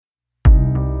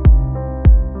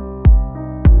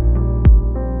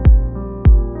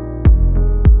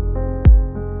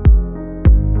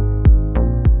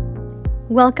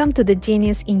Welcome to the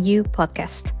Genius in You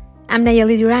podcast. I'm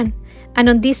Nayeli Duran, and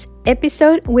on this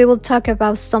episode, we will talk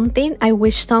about something I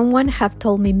wish someone had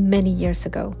told me many years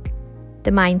ago: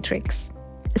 the mind tricks.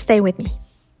 Stay with me.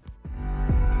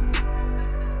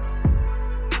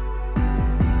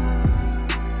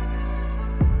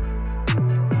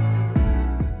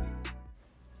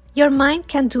 Your mind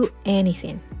can do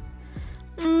anything.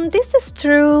 This is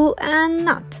true and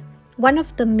not. One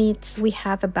of the myths we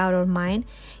have about our mind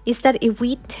is that if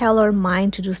we tell our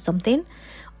mind to do something,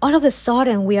 all of a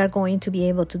sudden we are going to be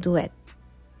able to do it.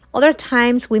 Other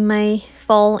times we may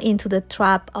fall into the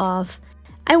trap of,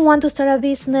 I want to start a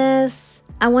business,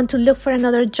 I want to look for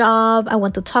another job, I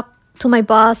want to talk to my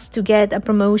boss to get a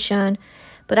promotion,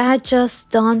 but I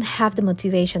just don't have the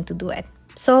motivation to do it.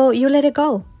 So you let it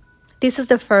go. This is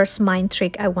the first mind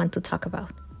trick I want to talk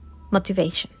about: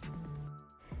 motivation.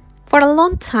 For a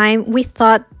long time, we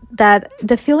thought that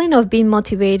the feeling of being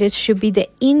motivated should be the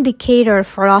indicator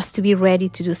for us to be ready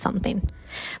to do something.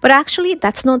 But actually,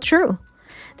 that's not true.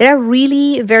 There are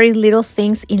really very little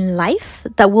things in life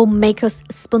that will make us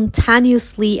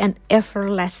spontaneously and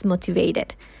effortlessly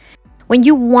motivated. When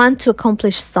you want to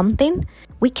accomplish something,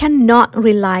 we cannot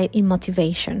rely on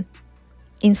motivation.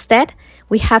 Instead,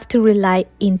 we have to rely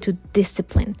into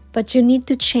discipline. But you need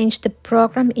to change the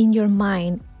program in your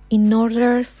mind in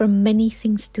order for many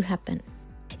things to happen.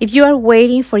 If you are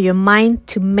waiting for your mind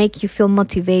to make you feel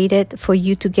motivated, for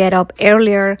you to get up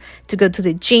earlier, to go to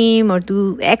the gym or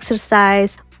do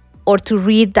exercise, or to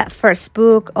read that first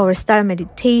book or start a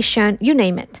meditation, you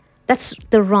name it, that's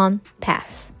the wrong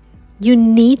path. You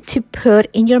need to put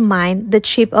in your mind the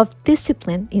chip of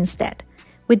discipline instead.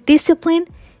 With discipline,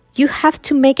 you have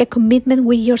to make a commitment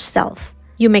with yourself.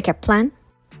 You make a plan,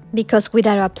 because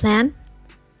without a plan,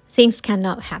 things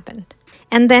cannot happen.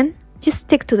 And then you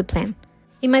stick to the plan.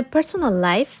 In my personal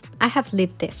life, I have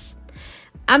lived this.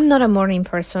 I'm not a morning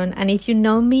person, and if you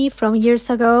know me from years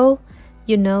ago,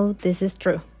 you know this is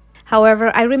true.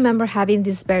 However, I remember having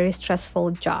this very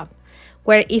stressful job,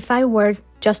 where if I were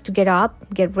just to get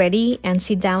up, get ready, and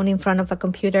sit down in front of a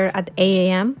computer at 8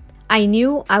 a.m., I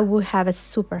knew I would have a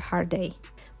super hard day.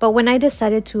 But when I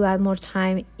decided to add more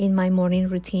time in my morning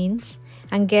routines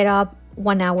and get up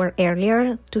 1 hour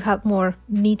earlier to have more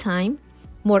me time,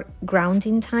 more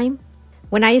grounding time,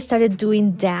 when I started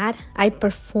doing that, I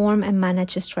perform and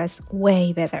manage stress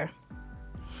way better.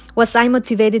 Was I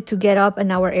motivated to get up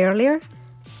an hour earlier?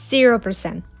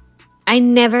 0%. I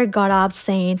never got up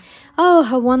saying, oh,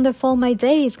 how wonderful my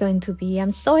day is going to be.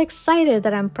 I'm so excited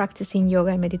that I'm practicing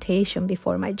yoga and meditation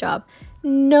before my job.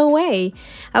 No way.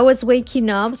 I was waking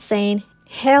up saying,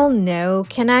 hell no,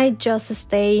 can I just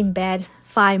stay in bed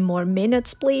 5 more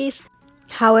minutes, please?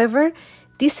 However,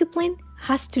 discipline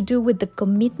has to do with the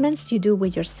commitments you do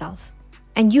with yourself.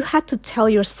 And you have to tell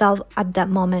yourself at that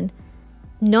moment,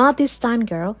 not this time,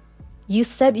 girl. You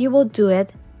said you will do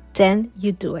it, then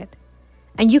you do it.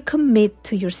 And you commit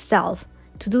to yourself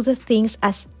to do the things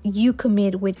as you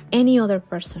commit with any other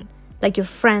person, like your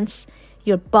friends,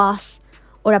 your boss,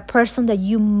 or a person that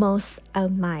you most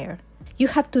admire. You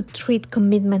have to treat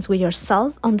commitments with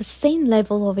yourself on the same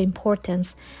level of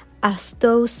importance as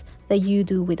those that you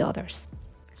do with others.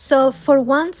 So for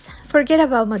once, forget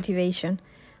about motivation.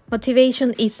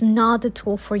 Motivation is not the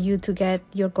tool for you to get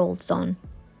your goals done.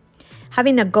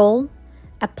 Having a goal,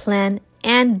 a plan,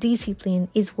 and discipline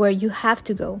is where you have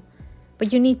to go.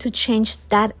 But you need to change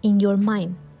that in your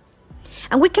mind.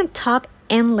 And we can talk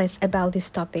endless about this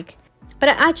topic, but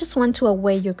I just want to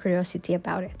away your curiosity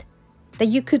about it, that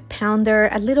you could ponder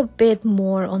a little bit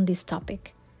more on this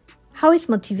topic. How is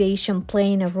motivation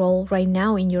playing a role right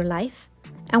now in your life?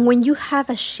 And when you have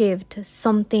achieved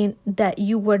something that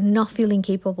you were not feeling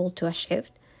capable to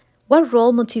achieve, what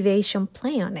role motivation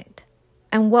play on it?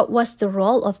 And what was the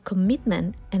role of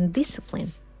commitment and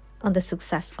discipline on the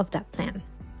success of that plan?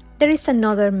 There is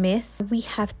another myth we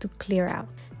have to clear out.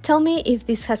 Tell me if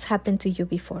this has happened to you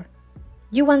before.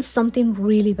 You want something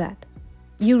really bad.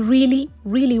 You really,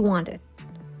 really want it.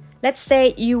 Let's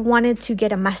say you wanted to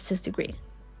get a master's degree.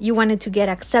 You wanted to get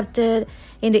accepted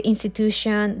in the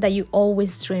institution that you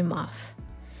always dream of.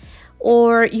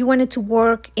 Or you wanted to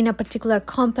work in a particular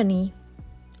company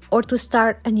or to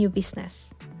start a new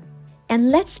business. And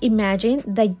let's imagine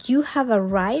that you have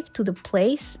arrived to the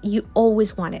place you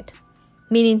always wanted,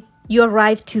 meaning you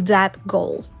arrived to that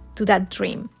goal, to that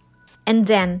dream. And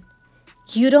then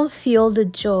you don't feel the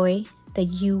joy that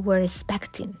you were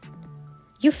expecting.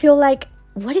 You feel like,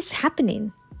 what is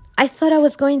happening? I thought I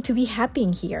was going to be happy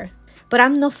in here, but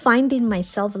I'm not finding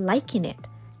myself liking it.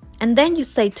 And then you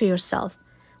say to yourself,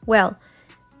 well,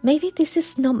 maybe this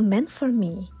is not meant for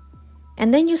me.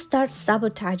 And then you start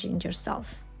sabotaging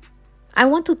yourself. I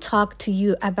want to talk to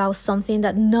you about something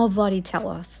that nobody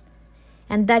tells us.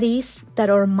 And that is that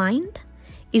our mind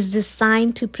is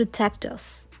designed to protect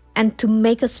us and to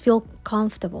make us feel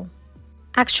comfortable.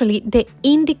 Actually, the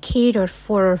indicator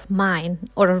for our mind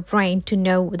or our brain to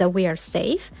know that we are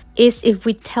safe is if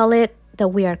we tell it that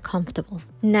we are comfortable.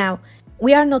 Now,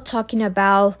 we are not talking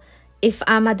about if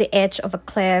I'm at the edge of a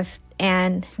cliff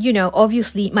and,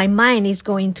 obviously my mind is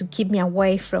going to keep me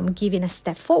away from giving a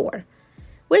step forward.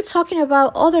 We're talking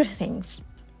about other things.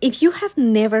 If you have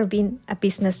never been a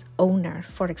business owner,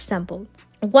 for example,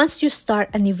 once you start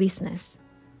a new business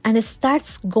and it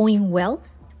starts going well,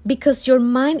 because your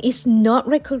mind is not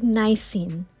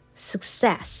recognizing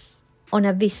success on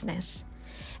a business,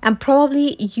 and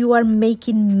probably you are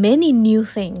making many new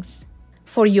things,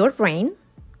 for your brain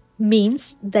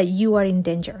means that you are in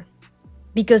danger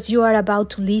because you are about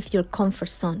to leave your comfort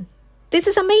zone. This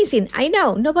is amazing. I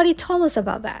know, nobody told us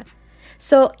about that.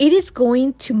 So it is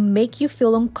going to make you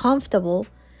feel uncomfortable,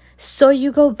 so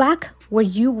you go back where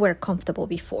you were comfortable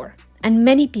before. And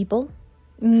many people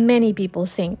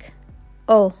think,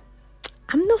 oh,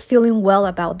 I'm not feeling well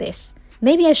about this.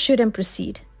 Maybe I shouldn't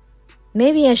proceed.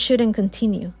 Maybe I shouldn't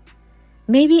continue.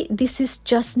 Maybe this is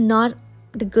just not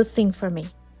the good thing for me.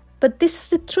 But this is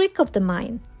the trick of the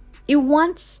mind. It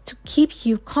wants to keep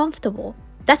you comfortable.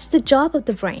 That's the job of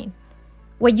the brain.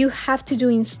 What you have to do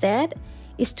instead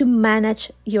is to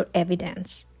manage your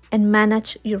evidence and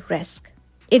manage your risk.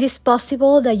 It is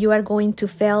possible that you are going to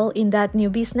fail in that new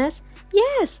business.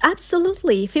 Yes,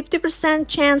 absolutely. 50%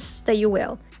 chance that you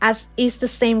will, as is the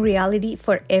same reality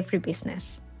for every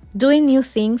business. Doing new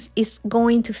things is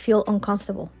going to feel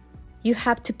uncomfortable. You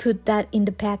have to put that in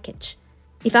the package.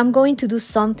 If I'm going to do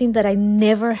something that I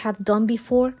never have done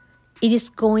before, it is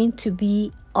going to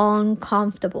be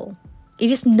uncomfortable. It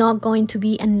is not going to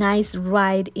be a nice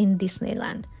ride in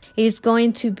Disneyland. It is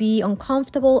going to be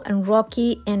uncomfortable and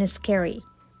rocky and scary.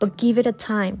 But give it a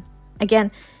time.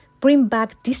 Again, bring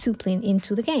back discipline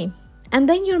into the game. And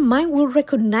then your mind will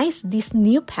recognize this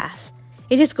new path.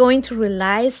 It is going to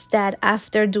realize that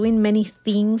after doing many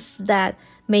things that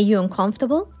made you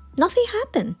uncomfortable, nothing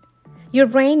happened. Your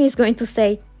brain is going to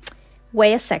say,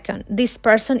 wait a second, this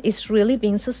person is really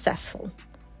being successful.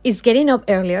 Is getting up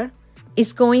earlier,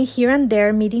 is going here and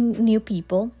there, meeting new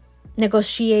people,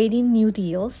 negotiating new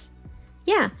deals.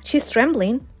 Yeah, she's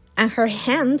trembling and her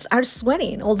hands are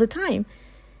sweating all the time.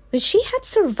 But she had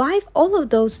survived all of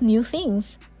those new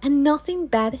things and nothing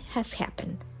bad has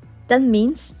happened. That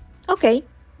means, okay,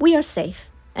 we are safe.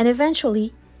 And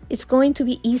eventually, it's going to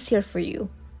be easier for you,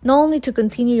 not only to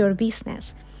continue your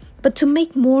business, but to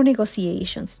make more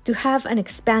negotiations, to have an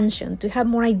expansion, to have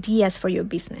more ideas for your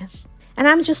business. And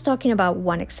I'm just talking about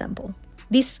one example.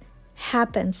 This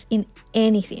happens in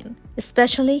anything,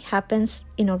 especially happens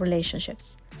in our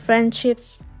relationships,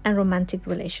 friendships, and romantic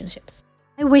relationships.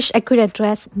 I wish I could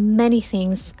address many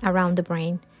things around the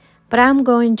brain, but I'm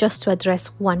going just to address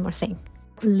one more thing: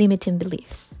 limiting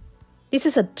beliefs. This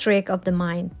is a trick of the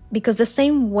mind, because the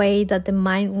same way that the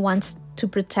mind wants to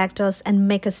protect us and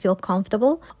make us feel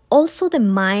comfortable, also the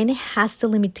mind has the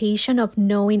limitation of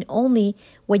knowing only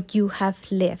what you have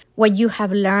lived, what you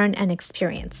have learned and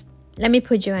experienced. Let me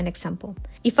put you an example.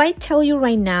 If I tell you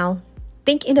right now,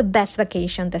 think in the best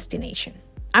vacation destination.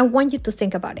 I want you to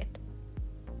think about it.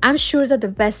 I'm sure that the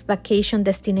best vacation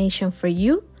destination for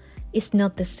you is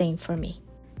not the same for me.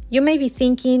 You may be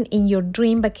thinking in your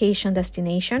dream vacation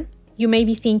destination. You may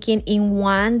be thinking in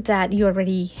one that you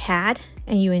already had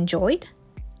and you enjoyed.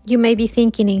 You may be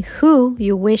thinking in who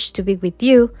you wish to be with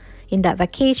you in that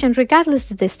vacation, regardless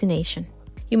of the destination.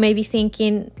 You may be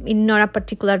thinking in not a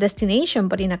particular destination,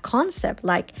 but in a concept,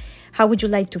 like how would you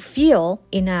like to feel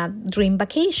in a dream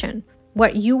vacation?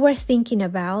 What you were thinking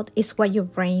about is what your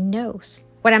brain knows.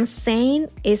 What I'm saying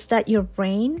is that your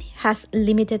brain has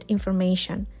limited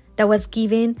information that was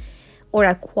given or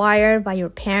acquired by your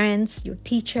parents, your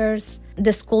teachers,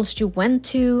 the schools you went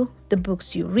to, the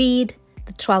books you read,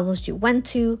 the travels you went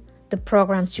to, the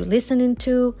programs you listening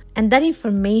to, and that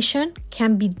information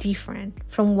can be different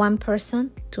from one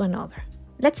person to another.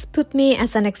 Let's put me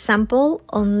as an example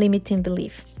on limiting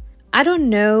beliefs. I don't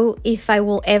know if I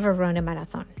will ever run a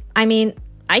marathon. I mean,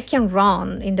 I can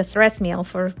run in the treadmill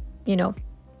for,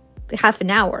 half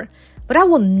an hour, but I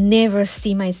will never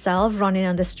see myself running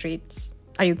on the streets.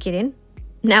 Are you kidding?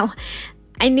 Now,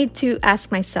 I need to ask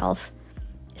myself,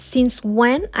 since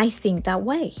when I think that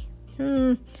way?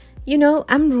 I'm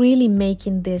really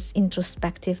making this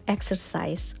introspective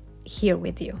exercise here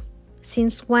with you.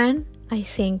 Since when I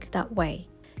think that way?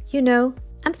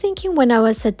 I'm thinking when I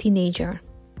was a teenager.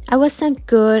 I wasn't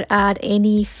good at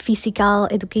any physical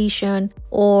education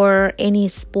or any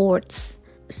sports.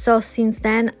 So since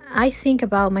then, I think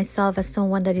about myself as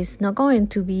someone that is not going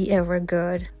to be ever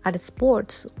good at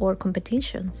sports or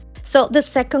competitions. So the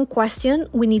second question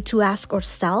we need to ask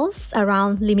ourselves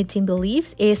around limiting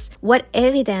beliefs is, what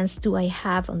evidence do I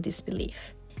have on this belief?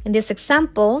 In this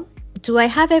example, do I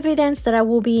have evidence that I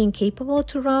will be incapable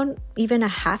to run even a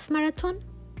half marathon?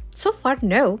 So far,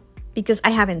 no, because I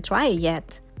haven't tried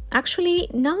yet. Actually,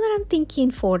 now that I'm thinking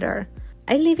further,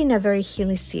 I live in a very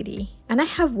hilly city and I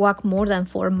have walked more than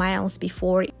 4 miles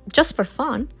before just for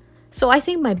fun, so I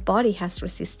think my body has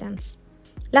resistance.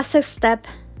 Last step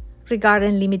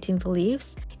regarding limiting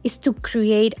beliefs is to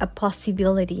create a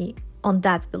possibility on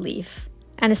that belief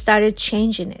and started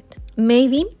changing it.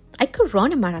 Maybe I could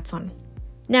run a marathon.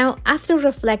 Now, after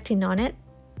reflecting on it,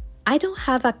 I don't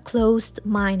have a closed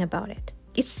mind about it.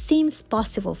 It seems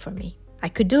possible for me. I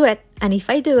could do it, and if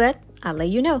I do it, I'll let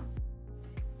you know.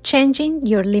 Changing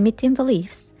your limiting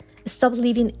beliefs. Stop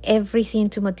leaving everything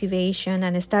to motivation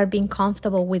and start being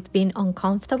comfortable with being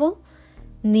uncomfortable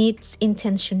needs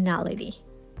intentionality,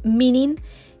 meaning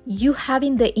you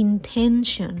having the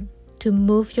intention to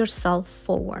move yourself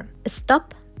forward.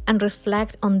 Stop and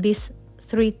reflect on these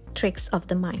 3 tricks of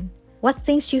the mind. What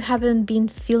things you haven't been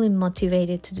feeling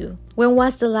motivated to do? When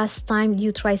was the last time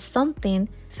you tried something,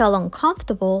 felt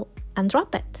uncomfortable, and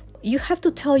drop it? You have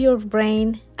to tell your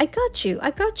brain, I got you.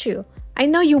 I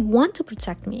know you want to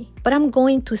protect me, but I'm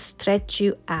going to stretch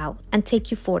you out and take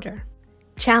you further.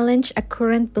 Challenge a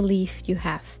current belief you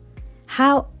have.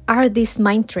 How are these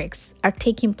mind tricks are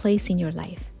taking place in your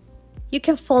life? You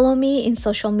can follow me in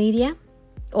social media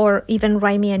or even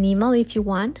write me an email if you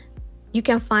want. You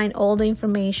can find all the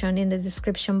information in the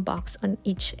description box on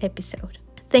each episode.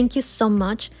 Thank you so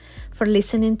much for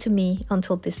listening to me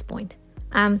until this point.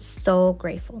 I'm so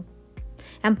grateful.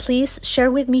 And please share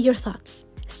with me your thoughts.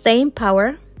 Stay in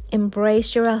power,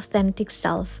 embrace your authentic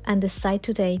self, and decide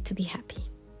today to be happy.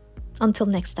 Until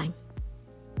next time.